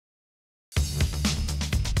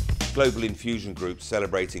Global Infusion Group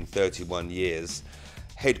celebrating 31 years,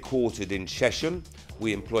 headquartered in Chiltern.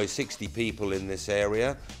 We employ 60 people in this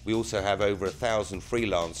area. We also have over 1,000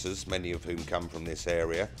 freelancers, many of whom come from this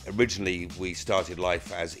area. Originally, we started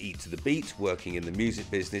life as Eat to the Beat, working in the music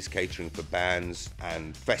business, catering for bands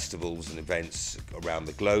and festivals and events around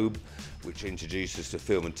the globe, which introduced us to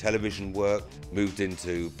film and television work, moved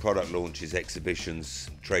into product launches, exhibitions,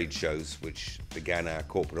 trade shows, which began our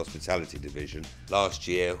corporate hospitality division. Last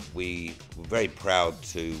year, we were very proud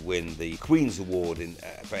to win the Queen's Award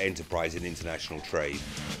for Enterprise in International Trade.